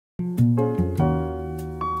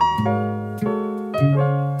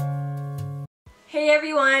Hey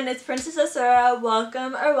everyone, it's Princess Asura.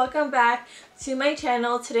 Welcome back to my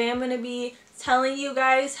channel. Today I'm going to be telling you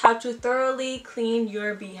guys how to thoroughly clean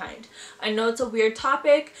your behind. I know it's a weird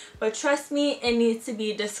topic, but trust me, it needs to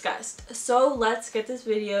be discussed. So let's get this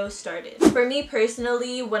video started. For me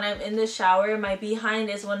personally, when I'm in the shower, my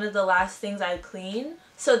behind is one of the last things I clean.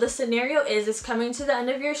 So the scenario is it's coming to the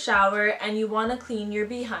end of your shower and you want to clean your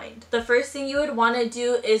behind. The first thing you would want to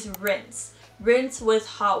do is rinse. Rinse with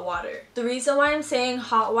hot water. The reason why I'm saying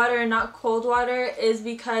hot water and not cold water is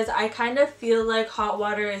because I kind of feel like hot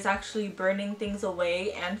water is actually burning things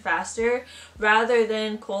away and faster rather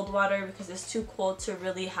than cold water because it's too cold to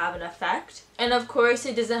really have an effect. And of course,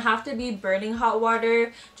 it doesn't have to be burning hot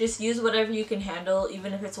water. Just use whatever you can handle.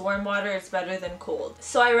 Even if it's warm water, it's better than cold.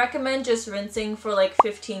 So I recommend just rinsing for like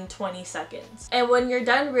 15-20 seconds. And when you're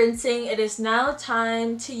done rinsing, it is now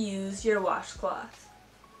time to use your washcloth.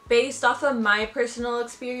 Based off of my personal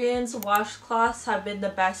experience, washcloths have been the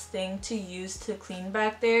best thing to use to clean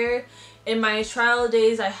back there. In my trial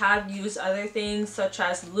days, I have used other things such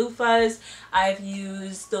as loofahs. I've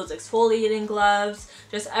used those exfoliating gloves,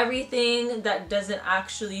 just everything that doesn't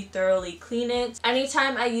actually thoroughly clean it.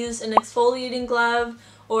 Anytime I used an exfoliating glove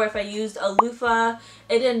or if I used a loofah,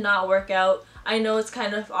 it did not work out. I know it's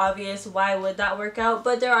kind of obvious why would that work out,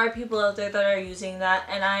 but there are people out there that are using that,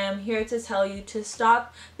 and I am here to tell you to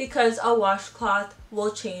stop because a washcloth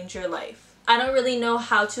will change your life. I don't really know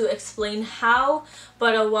how to explain how,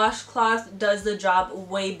 but a washcloth does the job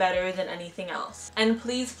way better than anything else. And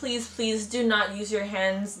please, please, please do not use your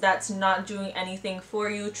hands. That's not doing anything for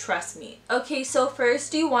you, trust me. Okay, so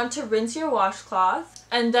first you want to rinse your washcloth,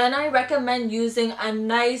 and then I recommend using a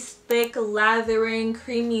nice, thick, lathering,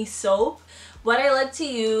 creamy soap. What I like to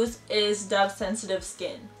use is Dove Sensitive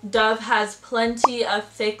Skin. Dove has plenty of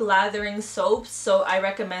thick lathering soaps, so I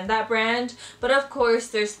recommend that brand. But of course,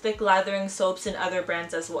 there's thick lathering soaps in other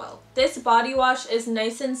brands as well. This body wash is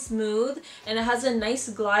nice and smooth, and it has a nice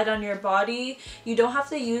glide on your body. You don't have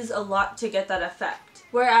to use a lot to get that effect.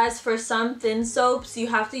 Whereas for some thin soaps, you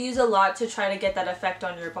have to use a lot to try to get that effect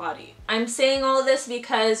on your body. I'm saying all this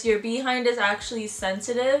because your behind is actually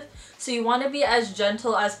sensitive, so you want to be as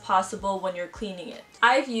gentle as possible when you're cleaning it.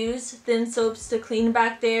 I've used thin soaps to clean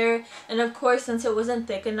back there, and of course, since it wasn't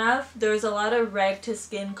thick enough, there was a lot of rag to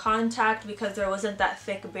skin contact because there wasn't that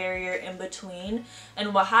thick barrier in between.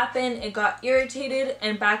 And what happened, it got irritated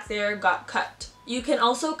and back there got cut. You can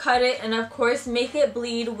also cut it and of course make it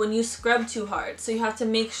bleed when you scrub too hard, so you have to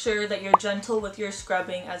make sure that you're gentle with your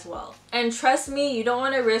scrubbing as well. And trust me, you don't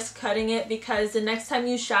want to risk cutting it because the next time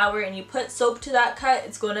you shower and you put soap to that cut,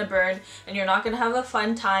 it's going to burn and you're not going to have a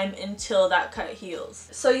fun time until that cut heals.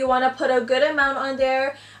 So you want to put a good amount on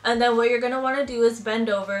there, and then what you're going to want to do is bend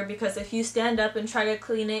over, because if you stand up and try to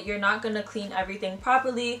clean it, you're not going to clean everything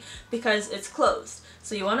properly because it's closed.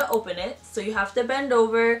 So you want to open it, so you have to bend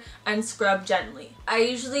over and scrub gently. I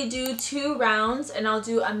usually do 2 rounds and I'll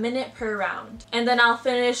do a minute per round. And then I'll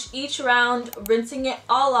finish each round rinsing it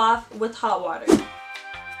all off with hot water.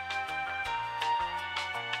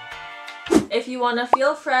 If you want to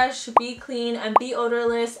feel fresh, be clean, and be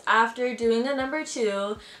odorless after doing a number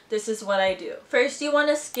 2, this is what I do. First, you want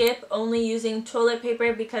to skip only using toilet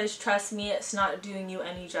paper because trust me, it's not doing you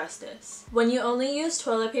any justice. When you only use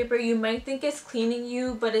toilet paper, you might think it's cleaning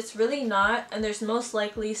you, but it's really not, and there's most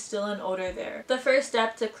likely still an odor there. The first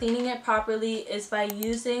step to cleaning it properly is by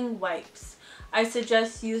using wipes. I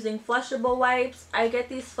suggest using flushable wipes. I get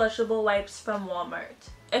these flushable wipes from Walmart.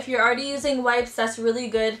 If you're already using wipes, that's really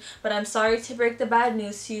good, but I'm sorry to break the bad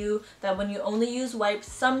news to you that when you only use wipes,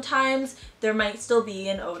 sometimes there might still be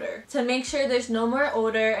an odor. To make sure there's no more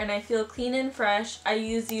odor and I feel clean and fresh, I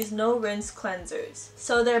use these no rinse cleansers.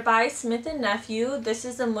 So they're by Smith & Nephew. This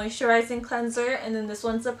is a moisturizing cleanser, and then this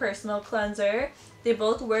one's a personal cleanser. They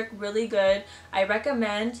both work really good. I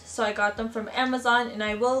recommend, so I got them from Amazon, and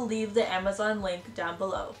I will leave the Amazon link down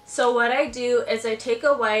below. So what I do is I take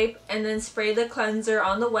a wipe and then spray the cleanser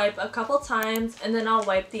on the wipe a couple times, and then I'll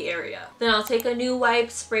wipe the area. Then I'll take a new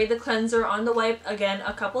wipe, spray the cleanser on the wipe again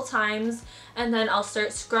a couple times, and then I'll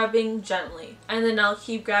start scrubbing gently. And then I'll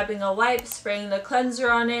keep grabbing a wipe, spraying the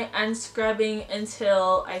cleanser on it, and scrubbing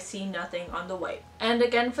until I see nothing on the wipe. And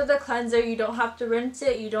again, for the cleanser, you don't have to rinse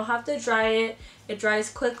it, you don't have to dry it. It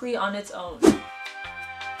dries quickly on its own.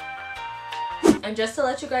 And just to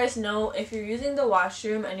let you guys know, if you're using the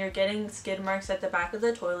washroom and you're getting skid marks at the back of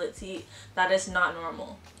the toilet seat, that is not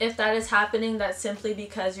normal. If that is happening, that's simply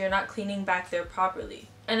because you're not cleaning back there properly.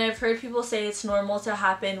 And I've heard people say it's normal to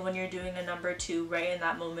happen when you're doing a number 2 right in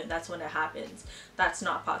that moment. That's when it happens. That's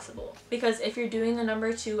not possible. Because if you're doing a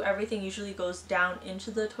number 2, everything usually goes down into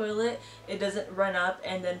the toilet. It doesn't run up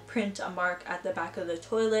and then print a mark at the back of the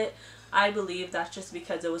toilet. I believe that's just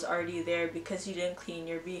because it was already there because you didn't clean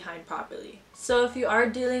your behind properly. So if you are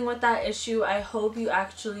dealing with that issue, I hope you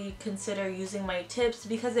actually consider using my tips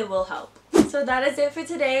because it will help. So that is it for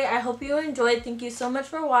today. I hope you enjoyed. Thank you so much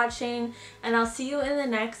for watching, and I'll see you in the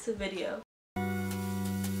next video.